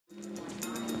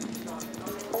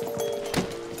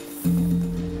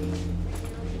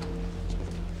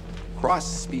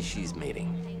cross-species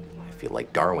mating. I feel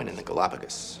like Darwin in the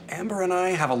Galapagos. Amber and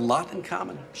I have a lot in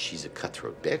common. She's a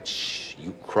cutthroat bitch.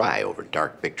 You cry over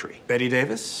dark victory. Betty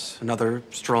Davis, another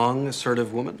strong,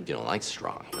 assertive woman. You don't like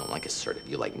strong. You don't like assertive.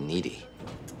 You like needy.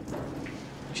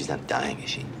 She's not dying, is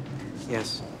she?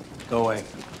 Yes. Go away.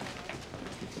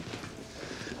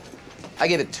 I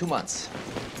give it 2 months.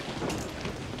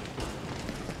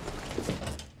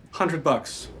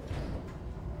 $100.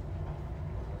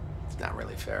 It's not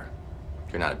really fair.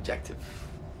 You're not objective.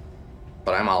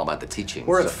 But I'm all about the teaching.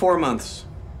 We're at 4 months.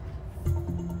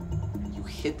 You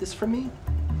hid this from me?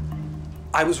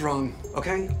 I was wrong,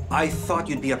 okay? I thought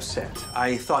you'd be upset.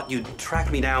 I thought you'd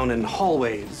track me down in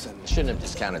hallways and... Shouldn't have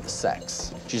discounted the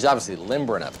sex. She's obviously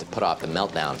limber enough to put off the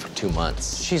meltdown for 2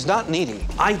 months. She's not needy.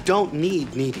 I don't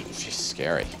need needy. She's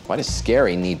scary. Why does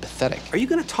scary need pathetic? Are you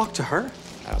gonna talk to her?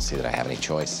 I don't see that I have any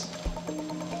choice.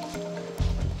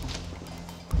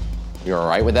 You're all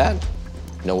right with that?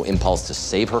 No impulse to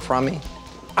save her from me?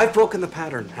 I've broken the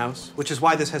pattern, House, which is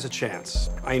why this has a chance.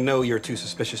 I know you're too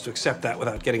suspicious to accept that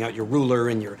without getting out your ruler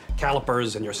and your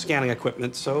calipers and your scanning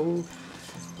equipment, so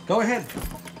go ahead.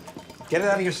 Get it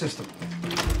out of your system.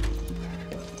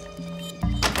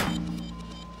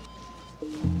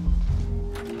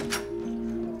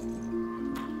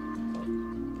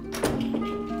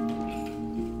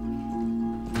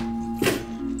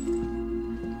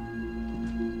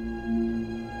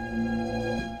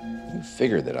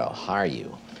 Figure that I'll hire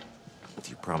you if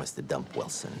you promise to dump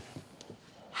Wilson.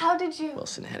 How did you?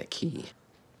 Wilson had a key.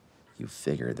 You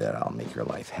figure that I'll make your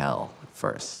life hell at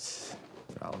first,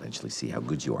 but I'll eventually see how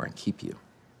good you are and keep you.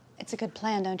 It's a good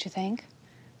plan, don't you think?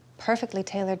 Perfectly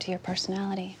tailored to your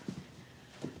personality.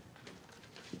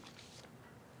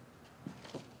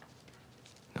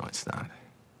 No, it's not.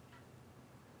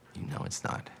 You know it's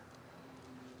not.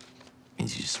 It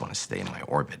means you just want to stay in my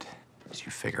orbit. Because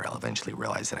you figure I'll eventually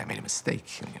realize that I made a mistake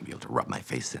and I'm gonna be able to rub my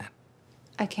face in it.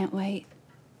 I can't wait.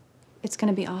 It's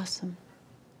gonna be awesome.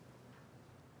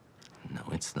 No,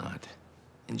 it's not.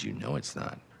 And you know it's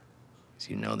not. Because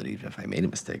you know that even if I made a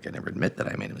mistake, I'd never admit that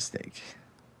I made a mistake.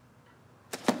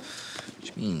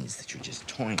 Which means that you're just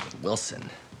toying with Wilson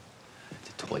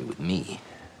to toy with me.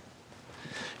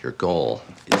 Your goal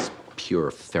is pure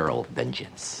feral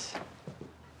vengeance.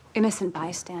 Innocent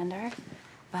bystander,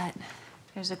 but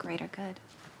there's a greater good.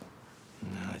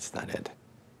 No, it's not it.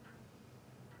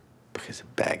 Because a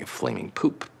bag of flaming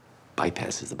poop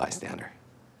bypasses the bystander.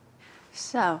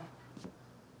 So,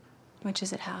 which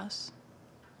is it, House?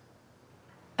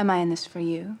 Am I in this for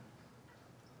you?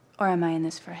 Or am I in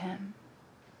this for him?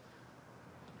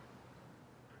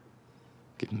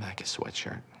 Give him back his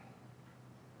sweatshirt.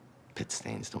 Pit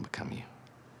stains don't become you.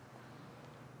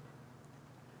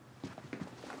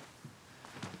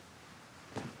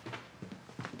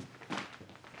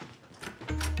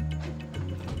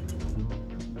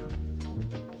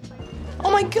 Oh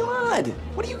my God!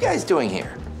 What are you guys doing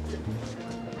here?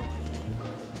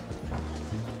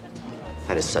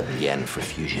 Had a sudden yen for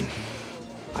fusion.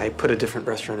 I put a different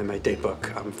restaurant in my date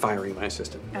book. I'm firing my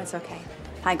assistant. That's okay.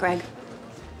 Hi, Greg.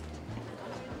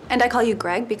 And I call you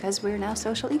Greg because we're now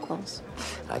social equals.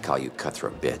 I call you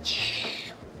cutthroat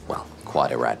bitch. Well,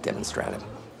 quaderat demonstratum.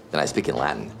 Then I speak in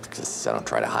Latin because I don't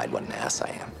try to hide what an ass I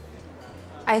am.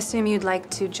 I assume you'd like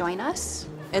to join us?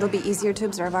 It'll be easier to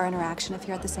observe our interaction if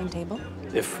you're at the same table.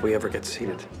 If we ever get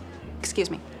seated. Excuse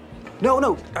me. No,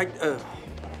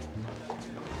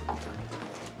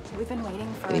 We've been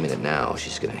waiting for... Any minute now,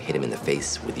 she's gonna hit him in the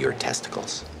face with your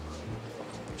testicles.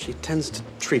 She tends to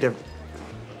treat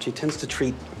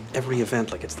every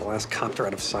event like it's the last copter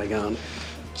out of Saigon.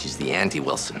 She's the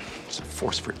anti-Wilson. She's a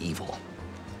force for evil.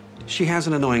 She has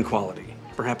an annoying quality,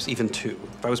 perhaps even two.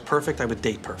 If I was perfect, I would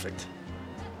date perfect.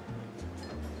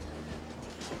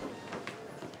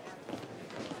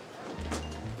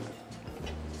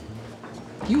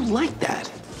 You like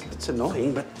that? It's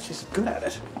annoying, but she's good at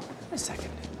it. Wait a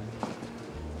second.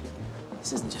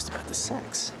 This isn't just about the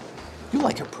sex. You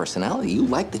like her personality. You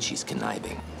like that she's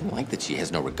conniving. You like that she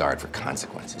has no regard for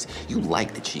consequences. You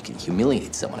like that she can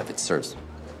humiliate someone if it serves.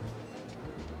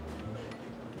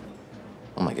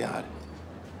 Oh my God.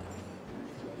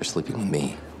 You're sleeping with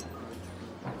me.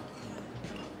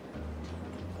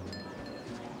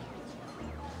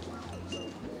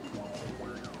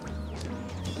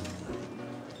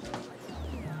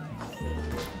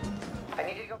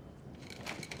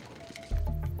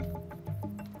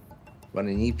 Run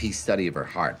an EP study of her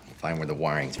heart. Find where the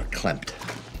wirings are clamped.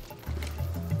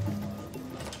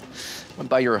 Went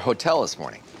by your hotel this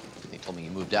morning. They told me you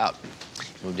moved out.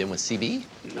 You moved in with CB?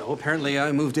 No, apparently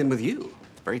I moved in with you.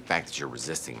 The very fact that you're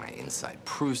resisting my insight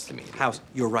proves to me that... House,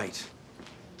 you're right.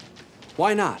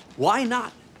 Why not? Why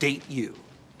not date you?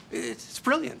 It's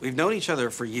brilliant. We've known each other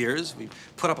for years. We've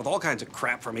put up with all kinds of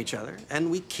crap from each other, and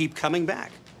we keep coming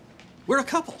back. We're a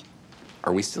couple.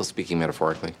 Are we still speaking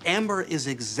metaphorically? Amber is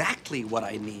exactly what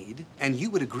I need, and you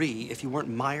would agree if you weren't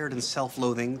mired in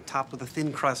self-loathing, topped with a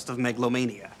thin crust of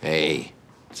megalomania. Hey,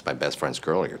 it's my best friend's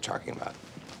girl you're talking about.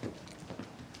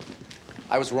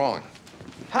 I was wrong.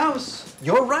 House,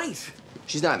 you're right.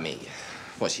 She's not me.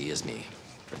 Well, she is me,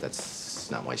 but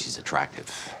that's not why she's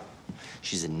attractive.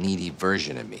 She's a needy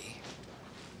version of me.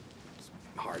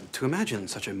 Hard to imagine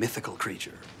such a mythical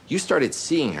creature. You started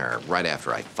seeing her right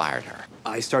after I fired her.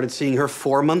 I started seeing her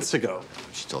 4 months ago.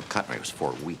 She told Cutler it was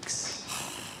 4 weeks.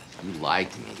 You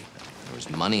lied to me. There was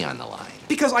money on the line.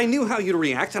 Because I knew how you'd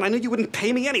react, and I knew you wouldn't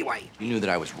pay me anyway. You knew that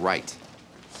I was right.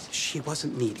 She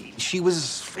wasn't needy. She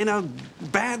was in a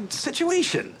bad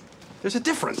situation. There's a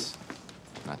difference.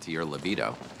 Not to your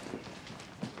libido.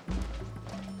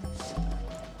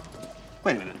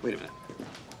 Wait a minute, wait a minute.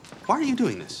 Why are you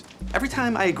doing this? Every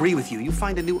time I agree with you, you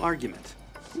find a new argument.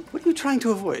 What are you trying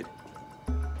to avoid?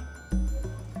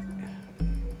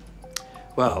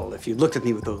 Well, if you looked at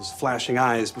me with those flashing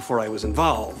eyes before I was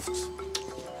involved.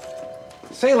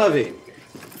 C'est la vie.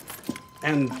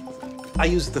 And I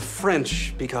use the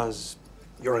French because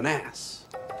you're an ass.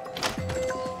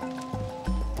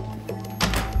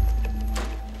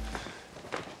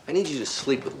 I need you to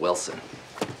sleep with Wilson.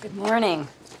 Good morning.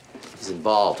 He's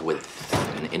involved with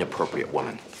an inappropriate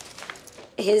woman.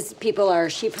 His people are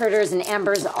sheep herders and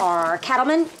Amber's are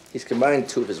cattlemen? He's combined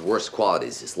 2 of his worst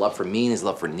qualities, his love for me and his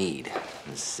love for need.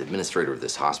 As administrator of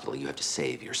this hospital, you have to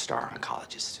save your star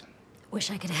oncologist.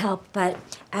 Wish I could help, but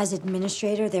as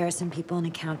administrator, there are some people in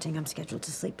accounting I'm scheduled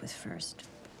to sleep with first.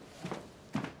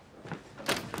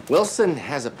 Wilson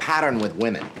has a pattern with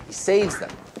women. He saves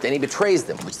them, then he betrays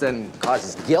them, which then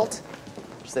causes guilt,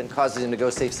 which then causes him to go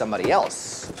save somebody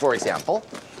else. For example,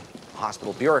 a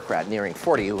hospital bureaucrat nearing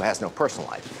 40 who has no personal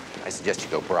life. I suggest you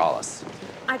go braless.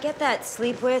 I get that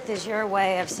sleep with is your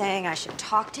way of saying I should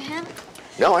talk to him?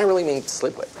 No, I really mean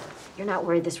sleep with. You're not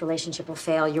worried this relationship will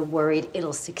fail. You're worried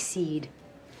it'll succeed.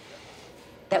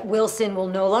 That Wilson will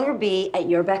no longer be at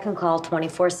your beck and call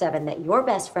 24/7, that your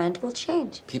best friend will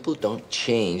change. People don't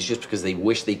change just because they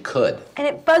wish they could. And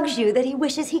it bugs you that he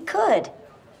wishes he could.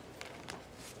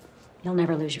 You'll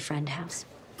never lose your friend, House.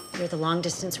 You're the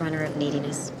long-distance runner of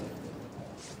neediness.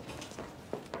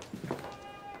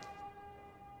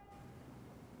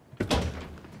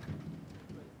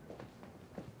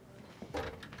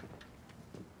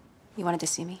 You wanted to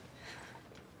see me?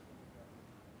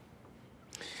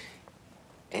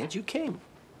 And you came.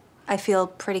 I feel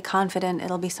pretty confident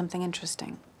it'll be something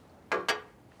interesting.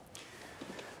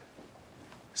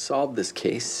 Solve this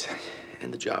case,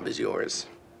 and the job is yours.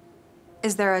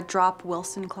 Is there a drop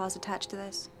Wilson clause attached to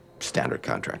this? Standard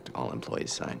contract, all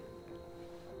employees sign.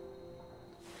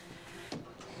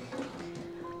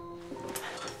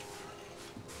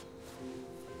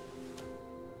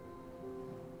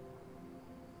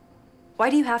 Why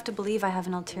do you have to believe I have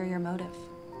an ulterior motive?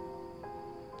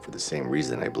 For the same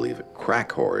reason I believe a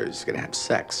crack whore is gonna have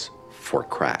sex for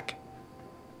crack.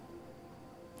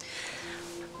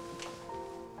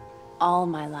 All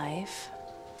my life,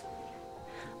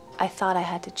 I thought I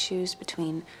had to choose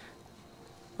between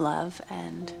love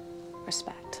and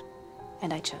respect.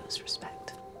 And I chose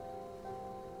respect.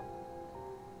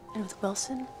 And with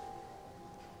Wilson,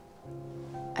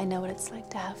 I know what it's like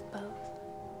to have both.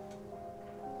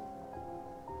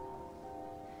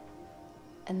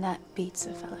 And that beats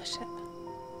a fellowship.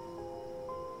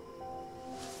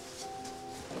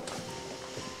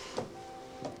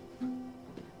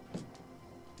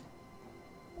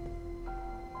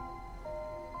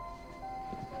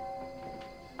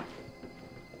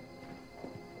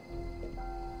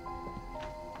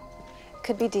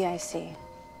 Could be DIC.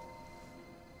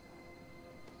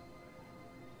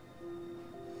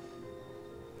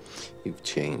 You've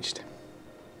changed.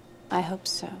 I hope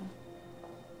so.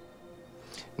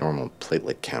 Normal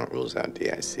platelet count rules out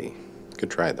DIC.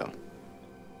 Good try, though.